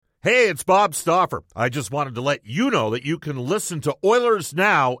Hey, it's Bob Stauffer. I just wanted to let you know that you can listen to Oilers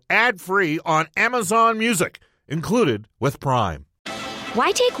Now ad-free on Amazon Music, included with Prime.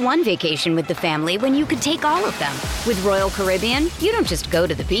 Why take one vacation with the family when you could take all of them? With Royal Caribbean, you don't just go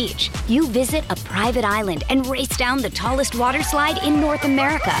to the beach. You visit a private island and race down the tallest water slide in North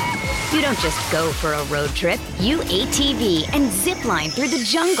America. You don't just go for a road trip. You ATV and zip line through the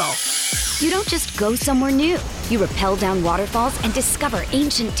jungle. You don't just go somewhere new. You rappel down waterfalls and discover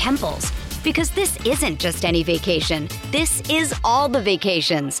ancient temples. Because this isn't just any vacation. This is all the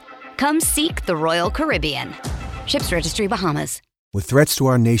vacations. Come seek the Royal Caribbean. Ships Registry, Bahamas. With threats to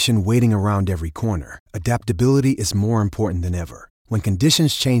our nation waiting around every corner, adaptability is more important than ever. When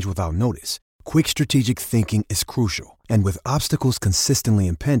conditions change without notice, quick strategic thinking is crucial. And with obstacles consistently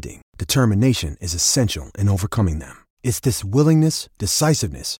impending, determination is essential in overcoming them. It's this willingness,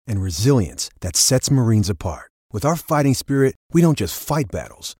 decisiveness, and resilience that sets Marines apart. With our fighting spirit, we don't just fight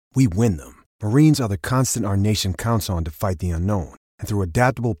battles, we win them. Marines are the constant our nation counts on to fight the unknown. And through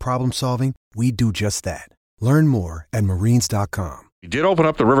adaptable problem solving, we do just that. Learn more at marines.com. We did open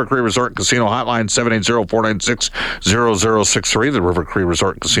up the River Cree Resort and Casino hotline, 780-496-0063. The River Cree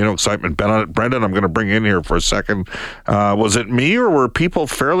Resort and Casino excitement. Brendan, I'm going to bring you in here for a second. Was it me, or were people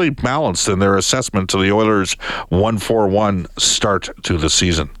fairly balanced in their assessment to the Oilers' 1-4-1 start to the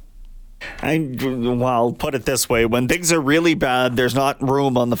season? Well, put it this way. When things are really bad, there's not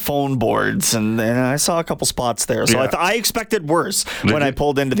room on the phone boards. And I saw a couple spots there. So I expected worse when I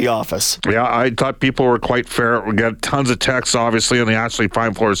pulled into the office. Yeah, I thought people were quite fair. We got tons of texts, obviously, on the Ashley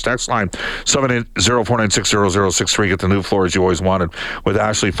Fine Floors text line. 780-496-0063. Get the new floors you always wanted with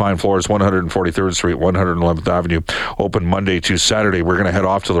Ashley Fine Floors, 143rd Street, 111th Avenue. Open Monday to Saturday. We're going to head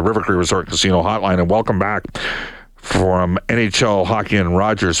off to the River Cree Resort Casino hotline and welcome back from NHL Hockey and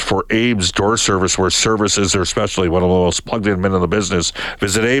Rogers for Abe's Door Service, where service is their specialty, one of the most plugged-in men in the business.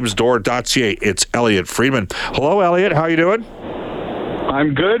 Visit abesdoor.ca. It's Elliotte Friedman. Hello, Elliotte. How are you doing?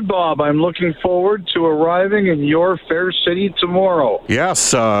 I'm good, Bob. I'm looking forward to arriving in your fair city tomorrow.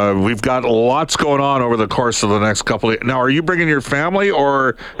 Yes, we've got lots going on over the course of the next couple of... Now, are you bringing your family,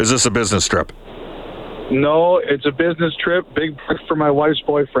 or is this a business trip? No, it's a business trip. Big break for my wife's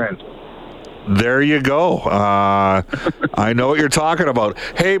boyfriend. There you go. I know what you're talking about.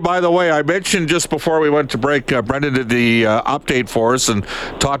 Hey, by the way, I mentioned just before we went to break, Brendan did the update for us and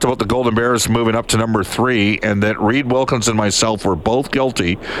talked about the Golden Bears moving up to number 3, and that Reed Wilkins and myself were both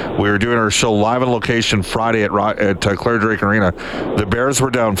guilty. We were doing our show live on location Friday at Clare Drake Arena. The Bears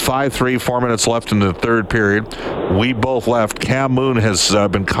were down 5-3, 4 minutes left in the third period. We both left. Cam Moon has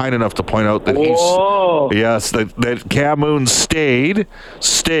been kind enough to point out that that Cam Moon stayed.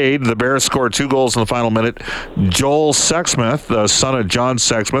 The Bears scored 2 goals in the final minute. Joel Sexsmith, the son of John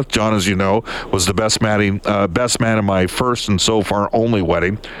Sexsmith, John, as you know, was the best man in my first and so far only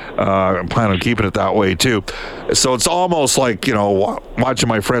wedding. I plan on keeping it that way too. So it's almost like, watching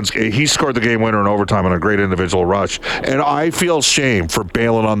my friends. He scored the game winner in overtime on a great individual rush, and I feel shame for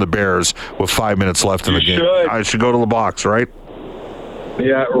bailing on the Bears with 5 minutes left in the game. I should go to the box, right?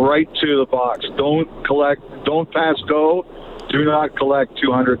 Yeah, right to the box. Don't pass go. Do not collect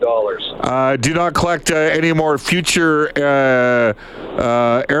 $200. Do not collect any more future air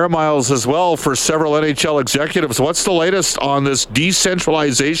miles as well for several NHL executives. What's the latest on this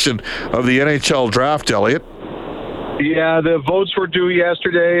decentralization of the NHL draft, Elliotte? Yeah, the votes were due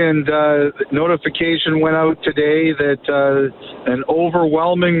yesterday, and notification went out today that an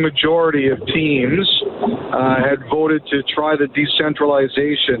overwhelming majority of teams had voted to try the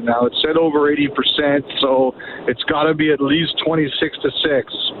decentralization. Now, it said over 80%, so it's got to be at least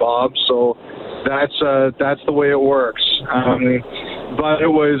 26-6, Bob. So that's the way it works. But it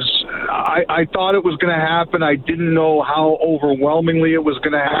was, I thought it was going to happen. I didn't know how overwhelmingly it was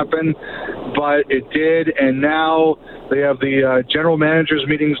going to happen, but it did. And now they have the general managers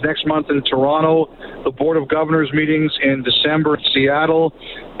meetings next month in Toronto, the Board of Governors meetings in December in Seattle.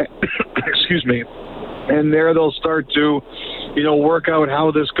 Excuse me. And there they'll start to, work out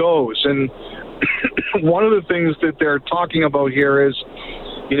how this goes. And one of the things that they're talking about here is,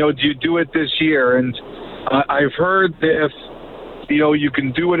 do you do it this year? And I've heard that if, you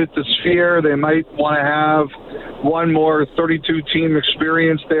can do it at the Sphere, they might want to have one more 32-team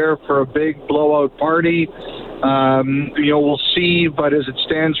experience there for a big blowout party. We'll see, but as it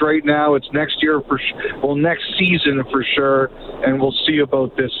stands right now, it's next season for sure, and we'll see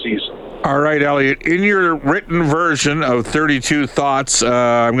about this season. All right, Elliotte, in your written version of 32 thoughts,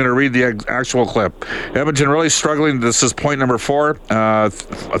 I'm going to read the actual clip. Edmonton really struggling. This is point number 4.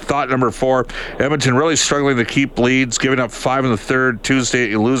 Thought number 4. Edmonton really struggling to keep leads, giving up 5 in the third.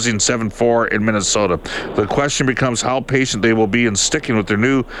 Tuesday, losing 7-4 in Minnesota. The question becomes how patient they will be in sticking with their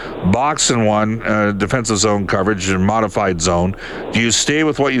new box and one defensive zone coverage and modified zone. Do you stay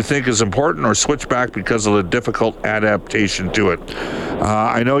with what you think is important or switch back because of the difficult adaptation to it?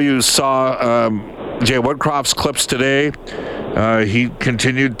 I know you saw Jay Woodcroft's clips today. He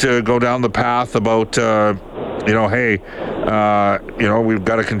continued to go down the path about, we've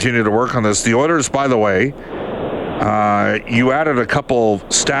got to continue to work on this. The Oilers, by the way, you added a couple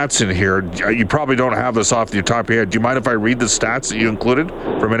stats in here. You probably don't have this off the top of your head. Do you mind if I read the stats that you included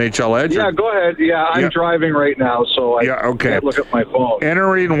from NHL Edge? Yeah, go ahead. Yeah, I'm driving right now, so I can't look at my phone.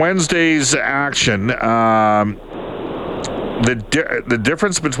 Entering Wednesday's action, the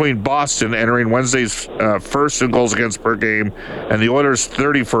difference between Boston entering Wednesday's first in goals against per game and the Oilers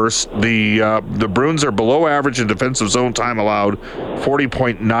 31st, the Bruins are below average in defensive zone time allowed,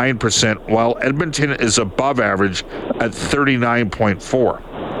 40.9%, while Edmonton is above average at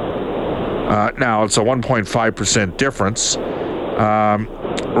 39.4%. Now, it's a 1.5% difference.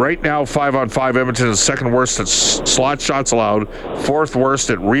 Right now, 5-on-5, Edmonton is second worst at slot shots allowed, fourth worst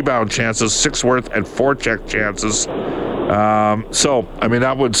at rebound chances, sixth worst at forecheck chances.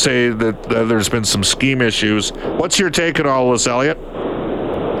 That would say that there's been some scheme issues. What's your take on all this, Elliotte?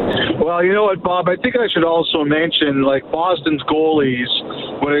 Well, you know what, Bob? I think I should also mention, like, Boston's goalies,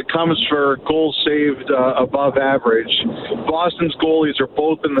 when it comes for goals saved above average, Boston's goalies are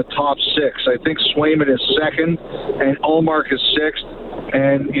both in the top 6. I think Swayman is second, and Ullmark is sixth.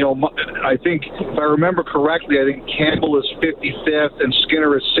 And, I think, if I remember correctly, I think Campbell is 55th and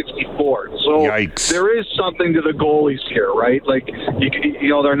Skinner is 64th. So Yikes. There is something to the goalies here, right? Like,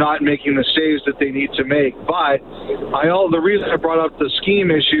 they're not making the saves that they need to make. But the reason I brought up the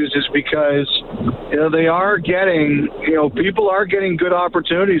scheme issues is because, they are getting, people are getting good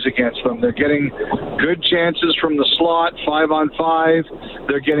opportunities against them. They're getting good chances from the slot, 5-on-5.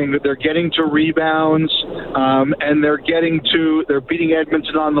 They're getting to rebounds, and they're beating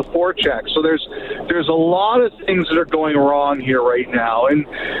Edmonton on the forecheck. So there's a lot of things that are going wrong here right now. And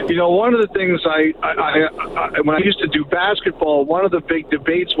one of the things I when I used to do basketball, one of the big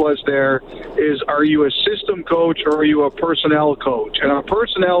debates was are you a system coach or are you a personnel coach? And a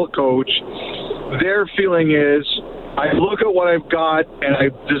personnel coach, their feeling is, I look at what I've got and I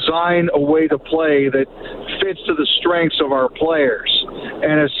design a way to play that fits to the strengths of our players.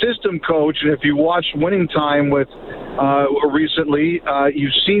 And a system coach, and if you watched Winning Time with recently,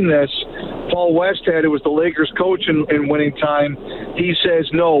 you've seen this. Paul Westhead, who was the Lakers coach in Winning Time, he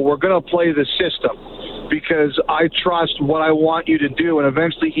says, no, we're going to play the system because I trust what I want you to do, and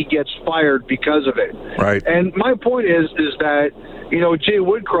eventually he gets fired because of it. Right. And my point is that Jay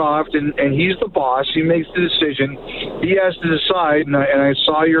Woodcroft, and he's the boss. He makes the decision. He has to decide, and I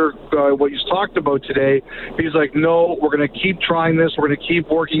saw what you talked about today. He's like, no, we're going to keep trying this. We're going to keep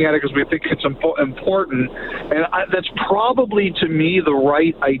working at it because we think it's important. And that's probably, to me, the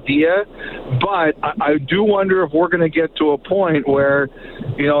right idea. But I do wonder if we're going to get to a point where,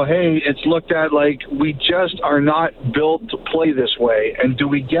 hey, it's looked at like we just are not built to play this way. And do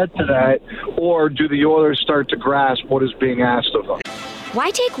we get to that, or do the Oilers start to grasp what is being asked of them?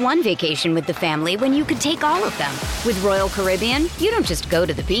 Why take one vacation with the family when you could take all of them? With Royal Caribbean, you don't just go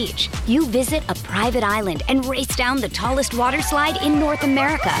to the beach. You visit a private island and race down the tallest water slide in North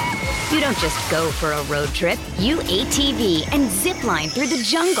America. You don't just go for a road trip. You ATV and zip line through the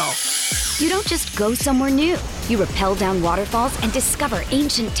jungle. You don't just go somewhere new. You rappel down waterfalls and discover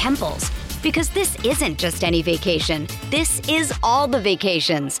ancient temples. Because this isn't just any vacation. This is all the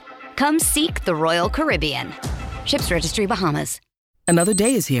vacations. Come seek the Royal Caribbean. Ships Registry, Bahamas. Another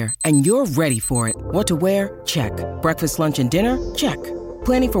day is here, and you're ready for it. What to wear? Check. Breakfast, lunch, and dinner? Check.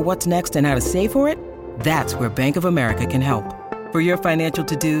 Planning for what's next and how to save for it? That's where Bank of America can help. For your financial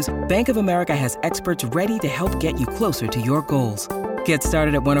to-dos, Bank of America has experts ready to help get you closer to your goals. Get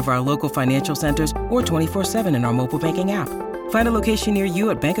started at one of our local financial centers or 24/7 in our mobile banking app. Find a location near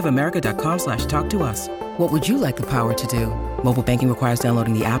you at bankofamerica.com/talktous. What would you like the power to do? Mobile banking requires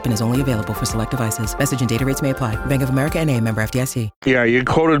downloading the app and is only available for select devices. Message and data rates may apply. Bank of America N.A., member FDIC. Yeah, you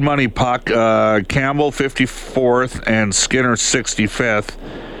quoted Money Puck. Campbell 54th and Skinner 65th.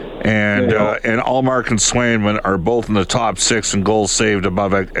 And Ullmark and Swayman are both in the top 6 in goals saved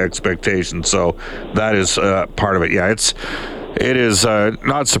above expectations. So that is part of it. Yeah, It is,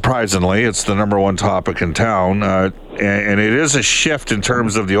 not surprisingly, it's the number one topic in town, and it is a shift in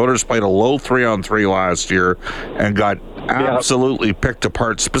terms of the Oilers played a low 3-on-3 last year and got absolutely picked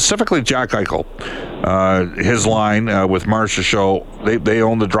apart, specifically Jack Eichel. His line with Marcia Show, they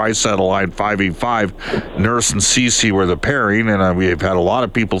own the Draisaitl line 5v5. Nurse and Ceci were the pairing, and we've had a lot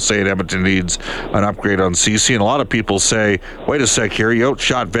of people say Edmonton needs an upgrade on Ceci, and a lot of people say, wait a sec here, you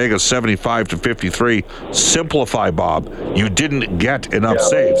outshot Vegas 75-53. Simplify, Bob. You didn't get enough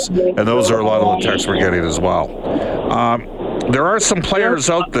saves, and those are a lot of the texts we're getting as well. There are some players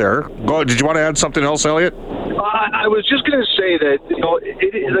out there. Did you want to add something else, Elliotte? I was just going to say that,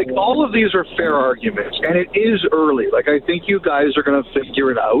 like, all of these are fair arguments, and it is early. Like, I think you guys are going to figure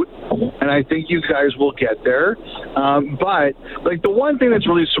it out, and I think you guys will get there. But, like, the one thing that's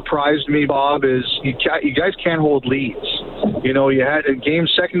really surprised me, Bob, is you guys can't hold leads. You had a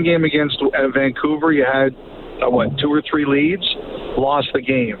second game against Vancouver, you had, 2 or 3 leads, lost the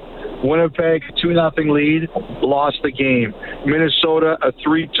game. Winnipeg, 2-0 lead, lost the game. Minnesota, a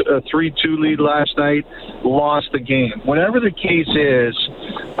 3-2 lead last night, lost the game. Whatever the case is,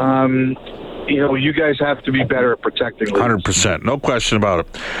 you guys have to be better at protecting leads. 100%, no question about it.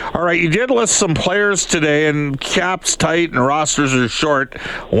 All right, you did list some players today, and cap's tight and rosters are short.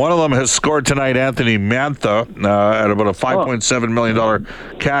 One of them has scored tonight, Anthony Mantha, at about a $5.7 million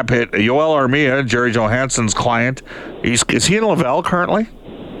cap hit. Yoel Armia, Jerry Johansson's client, is he in Laval currently?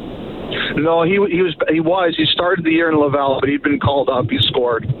 No, he started the year in Laval, but he'd been called up. He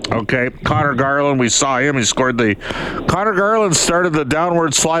scored. Okay. Connor Garland, we saw him. He scored Connor Garland started the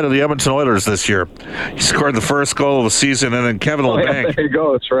downward slide of the Edmonton Oilers this year. He scored the first goal of the season, and then Kevin LeBlanc. Yeah, there you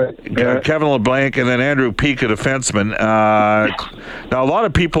go. That's right. Yeah. Kevin LeBlanc, and then Andrew Peeke, a defenseman. Now, a lot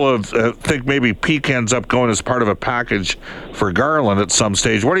of people think maybe Peeke ends up going as part of a package for Garland at some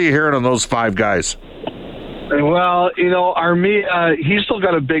stage. What are you hearing on those 5 guys? Well, Armia, he's still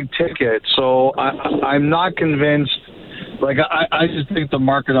got a big ticket, so I'm not convinced. Like, I just think the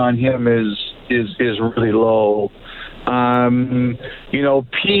market on him is really low.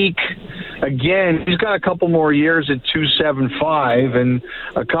 Peak, again, he's got a couple more years at $275, and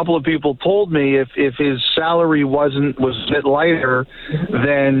a couple of people told me if his salary was a bit lighter,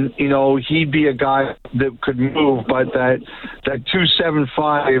 then he'd be a guy that could move. But that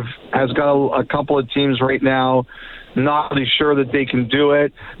 $275 has got a couple of teams right now not really sure that they can do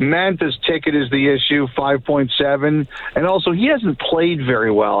it. Mantha's ticket is the issue, 5.7. And also, he hasn't played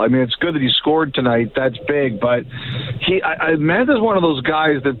very well. I mean, it's good that he scored tonight. That's big. But Mantha's one of those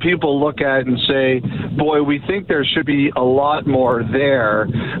guys that people look at and say, boy, we think there should be a lot more there.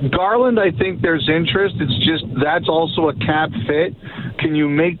 Garland, I think there's interest. It's just that's also a cap fit. Can you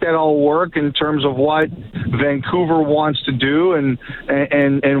make that all work in terms of what Vancouver wants to do and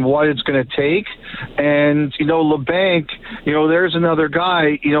what it's going to take? And, LeBanc, there's another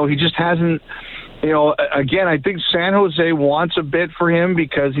guy, he just hasn't, again, I think San Jose wants a bit for him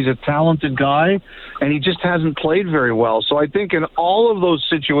because he's a talented guy and he just hasn't played very well. So I think in all of those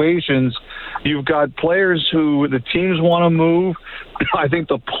situations, you've got players who the teams want to move. I think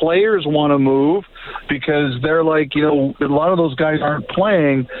the players want to move because they're like, a lot of those guys aren't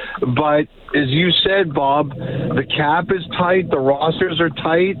playing. But as you said, Bob, the cap is tight, the rosters are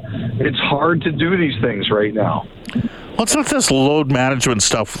tight. It's hard to do these things right now. What's with this load management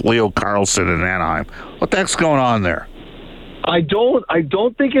stuff with Leo Carlsson in Anaheim? What the heck's going on there? I don't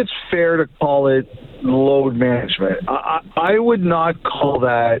think it's fair to call it load management. I would not call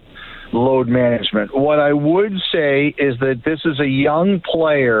that load management. What I would say is that this is a young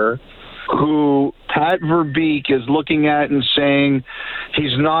player who Pat Verbeek is looking at and saying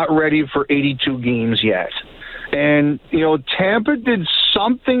he's not ready for 82 games yet. And, Tampa did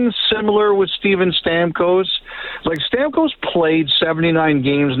something similar with Steven Stamkos. Like, Stamkos played 79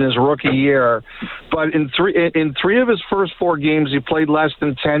 games in his rookie year, but in three of his first 4 games, he played less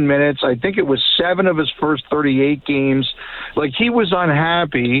than 10 minutes. I think it was 7 of his first 38 games. Like, he was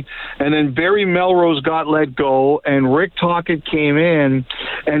unhappy, and then Barry Melrose got let go, and Rick Tocchet came in,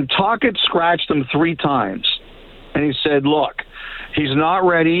 and Tocchet scratched him 3 times. And he said, look, he's not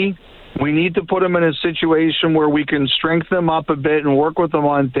ready. We need to put him in a situation where we can strengthen him up a bit and work with him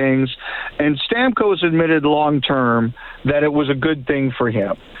on things. And Stamkos admitted long-term that it was a good thing for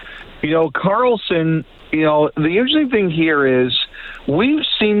him. Carlson, the interesting thing here is we've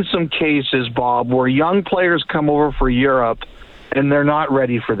seen some cases, Bob, where young players come over for Europe and they're not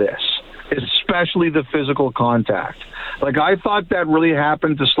ready for this, especially the physical contact. Like, I thought that really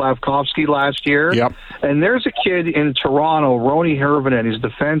happened to Slavkovsky last year. Yep. And there's a kid in Toronto, Roni Hirvonen, he's a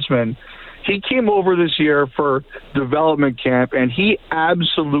defenseman. He came over this year for development camp, and he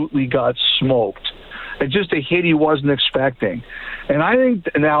absolutely got smoked. just a hit he wasn't expecting. And I think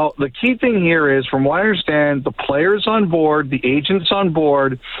now the key thing here is, from what I understand, the players on board, the agents on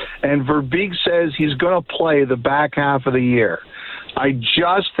board, and Verbeek says he's going to play the back half of the year. I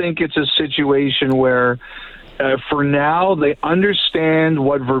just think it's a situation where, for now, they understand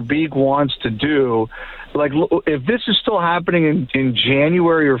what Verbeek wants to do. Like, if this is still happening in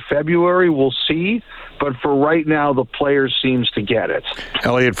January or February, we'll see. But for right now, the player seems to get it.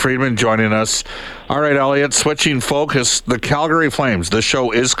 Elliotte Friedman joining us. All right, Elliotte, switching focus, the Calgary Flames. This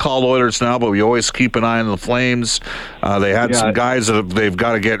show is called Oilers Now, but we always keep an eye on the Flames. They had some guys that they've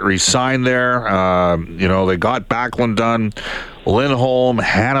got to get re-signed there. They got Backlund done. Lindholm,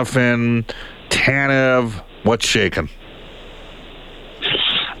 Hanifin, Tanev. What's shaking?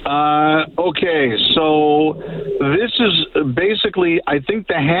 Okay, so this is basically, I think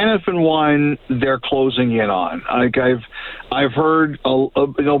the Hanifin one they're closing in on. Like I've heard,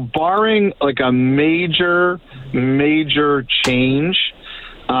 barring like a major change,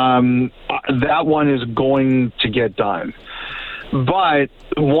 that one is going to get done. But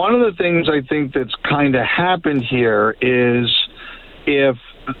one of the things I think that's kind of happened here is if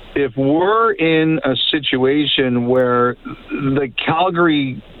we're in a situation where the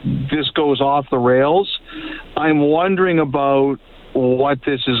Calgary just goes off the rails, I'm wondering about what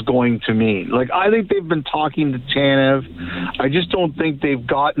this is going to mean. Like, I think they've been talking to Tanev. I just don't think they've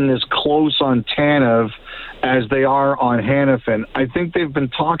gotten as close on Tanev as they are on Hanifin. I think they've been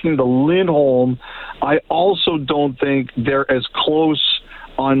talking to Lindholm. I also don't think they're as close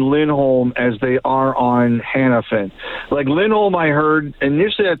on Lindholm as they are on Hanifin. Like, Lindholm, I heard,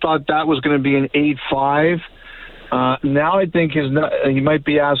 initially I thought that was going to be an 8.5. Now I think he might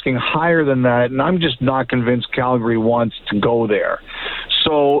be asking higher than that, and I'm just not convinced Calgary wants to go there.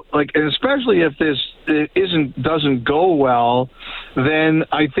 So, and especially if this doesn't go well, then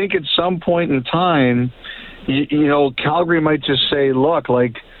I think at some point in time, Calgary might just say, look,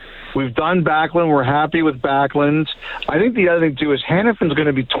 we've done Backlund. We're happy with Backlund. I think the other thing, too, is Hanifin's going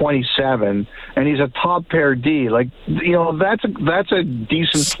to be 27, and he's a top pair D. That's a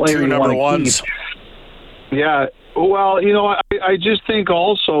decent player. Two number ones. Keep. Yeah. Well, I just think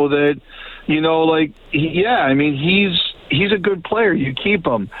also that, he's a good player. You keep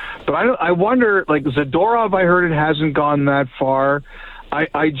him. But I wonder, Zadorov, I heard it hasn't gone that far.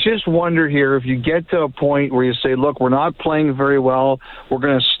 I just wonder here, if you get to a point where you say, look, we're not playing very well, we're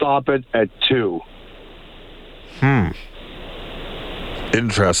going to stop it at 2.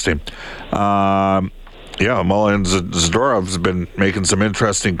 Interesting. Mullen Zadorov's been making some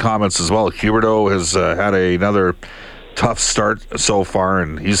interesting comments as well. Huberdeau has had another tough start so far,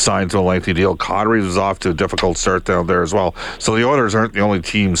 and he's signed to a lengthy deal. Kadri is off to a difficult start down there as well. So the Oilers aren't the only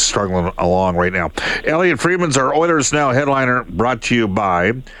team struggling along right now. Elliotte Friedman's our Oilers Now headliner, brought to you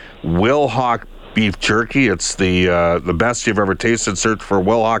by Wilhauk Beef Jerky. It's the best you've ever tasted. Search for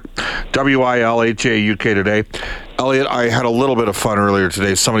Wilhauk, Wilhauk today. Elliotte, I had a little bit of fun earlier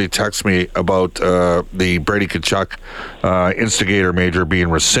today. Somebody texted me about the Brady Tkachuk instigator major being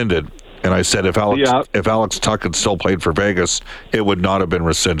rescinded. And I said, if Alex Tuck had still played for Vegas, it would not have been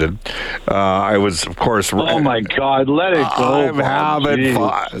rescinded. I was, of course. Oh my God, let it go. I'm having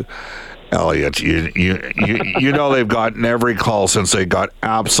fun. Elliotte, you know they've gotten every call since they got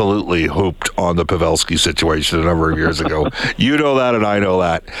absolutely hooped on the Pavelski situation a number of years ago. You know that, and I know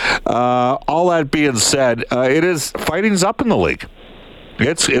that. All that being said, fighting's up in the league.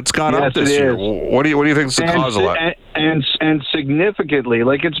 It's gone up this year. What do you think is the cause of that? And significantly,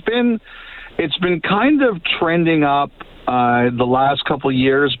 it's been kind of trending up the last couple of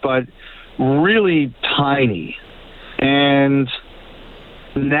years, but really tiny. And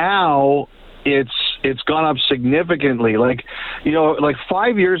now it's gone up significantly.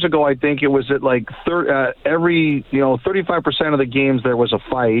 5 years ago, I think it was at every 35% of the games there was a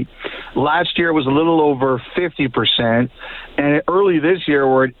fight. Last year it was a little over 50%, and early this year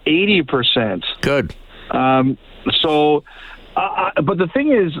we're at 80%. Good. But the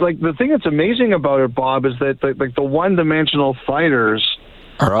thing is, the thing that's amazing about it, Bob, is that the one-dimensional fighters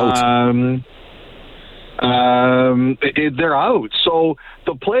are out. They're out. So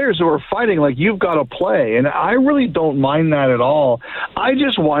the players who are fighting, you've got to play, and I really don't mind that at all. I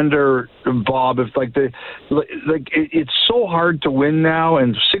just wonder, Bob, if it's so hard to win now,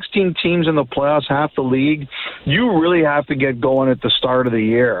 and 16 teams in the playoffs, half the league, you really have to get going at the start of the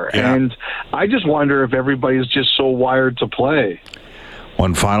year. Yeah. And I just wonder if everybody's just so wired to play.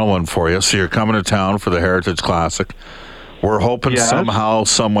 One final one for you. So you're coming to town for the Heritage Classic. We're hoping somehow,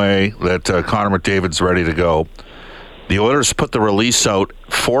 some way, that Connor McDavid's ready to go. The Oilers put the release out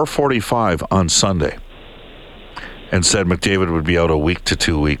 4:45 on Sunday and said McDavid would be out a week to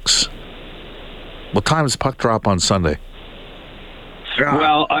 2 weeks. What time does puck drop on Sunday?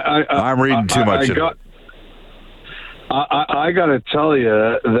 Well, I'm reading too much. I got to tell you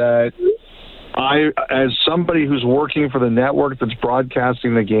that as somebody who's working for the network that's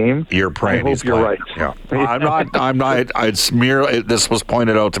broadcasting the game, you're praying. I hope you're right. Yeah, I'm not. It's merely. This was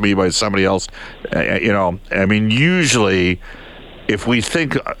pointed out to me by somebody else. I mean, usually, if we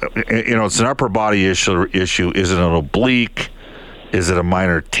think, it's an upper body issue. Is it an oblique? Is it a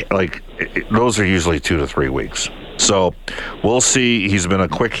minor? Those are usually 2 to 3 weeks. So we'll see. He's been a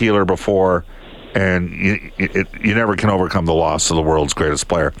quick healer before. And you never can overcome the loss of the world's greatest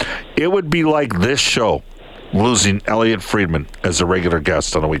player. It would be like this show losing Elliotte Friedman as a regular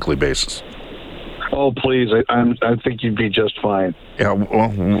guest on a weekly basis. Oh, please. I think you'd be just fine. Yeah.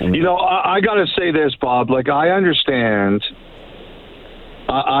 Well, I got to say this, Bob. I understand.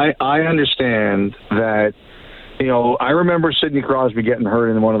 I understand that, I remember Sidney Crosby getting hurt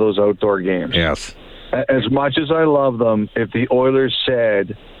in one of those outdoor games. Yes. As much as I love them, if the Oilers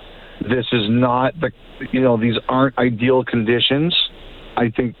said, this is not these aren't ideal conditions, I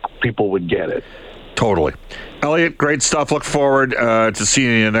think people would get it. Totally. Elliotte, great stuff. Look forward to seeing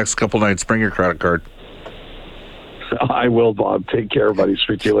you in the next couple nights. Bring your credit card. I will, Bob. Take care, buddy.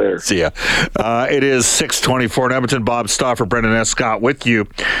 Speak to you later. See ya. It is 6:24 in Edmonton. Bob Stauffer, Brendan S. Scott with you.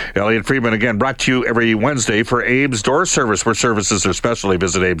 Elliotte Friedman, again, brought to you every Wednesday for Abe's Door Service, where services are specialty.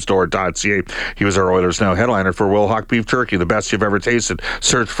 Visit abesdoor.ca. He was our Oilers Now headliner for Wilhauk Beef Jerky, the best you've ever tasted.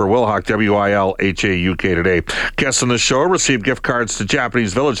 Search for Wilhauk, Wilhauk today. Guests on the show receive gift cards to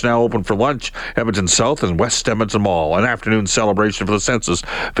Japanese Village, now open for lunch, Edmonton South and West Edmonton Mall. An afternoon celebration for the census.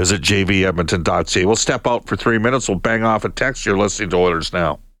 Visit jvedmonton.ca. We'll step out for 3 minutes. We'll bang off a text. You're listening to Oilers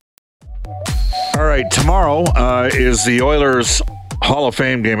Now. All right, tomorrow is the Oilers Hall of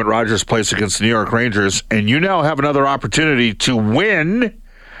Fame game at Rogers Place against the New York Rangers, and you now have another opportunity to win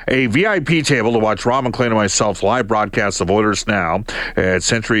a VIP table to watch Rob McLean and myself live broadcast of Oilers Now at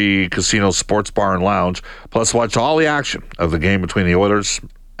Century Casino Sports Bar and Lounge, plus watch all the action of the game between the Oilers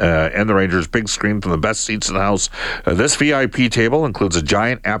and the Rangers, big screen from the best seats in the house. This VIP table includes a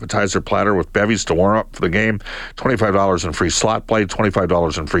giant appetizer platter with bevies to warm up for the game, $25 in free slot play,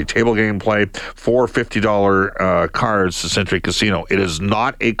 $25 in free table game play, 4 $50 cards to Century Casino. It is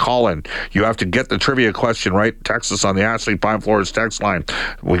not a call-in. You have to get the trivia question right. Text us on the Ashley Fine Floors text line.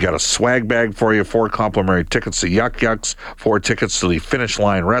 We got a swag bag for you, 4 complimentary tickets to Yuck Yucks, 4 tickets to the Finish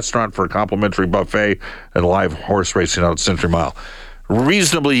Line restaurant for a complimentary buffet, and live horse racing out at Century Mile.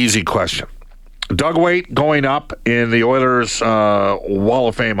 Reasonably easy question. Doug Weight going up in the Oilers Hall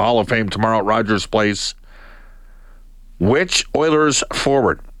of Fame tomorrow at Rogers Place. Which Oilers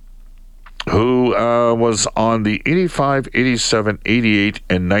forward who was on the 85, 87, 88,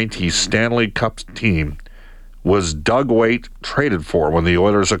 and 90 Stanley Cup team was Doug Weight traded for when the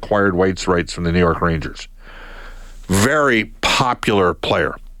Oilers acquired Wait's rights from the New York Rangers? Very popular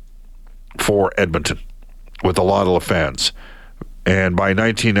player for Edmonton with a lot of fans. And by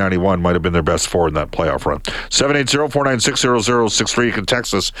 1991, might have been their best forward in that playoff run. 780-496-0063. You can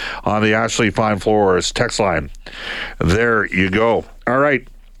text us on the Ashley Fine Floors text line. There you go. All right.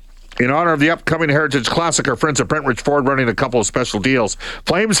 In honor of the upcoming Heritage Classic, our friends at Brentridge Ford running a couple of special deals.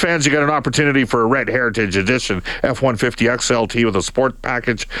 Flames fans, you got an opportunity for a Red Heritage Edition F-150 XLT with a sport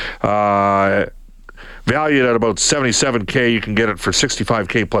package. Valued at about $77,000, you can get it for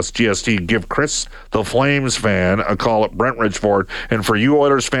 $65,000 plus GST. Give Chris, the Flames fan, a call at Brentridge Ford. And for you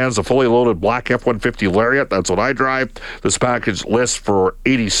Oilers fans, the fully loaded black F-150 Lariat, that's what I drive. This package lists for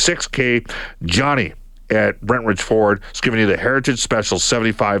 $86,000. Johnny at Brentridge Ford is giving you the Heritage Special,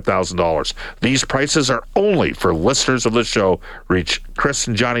 $75,000. These prices are only for listeners of the show. Reach Chris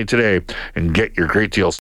and Johnny today and get your great deals.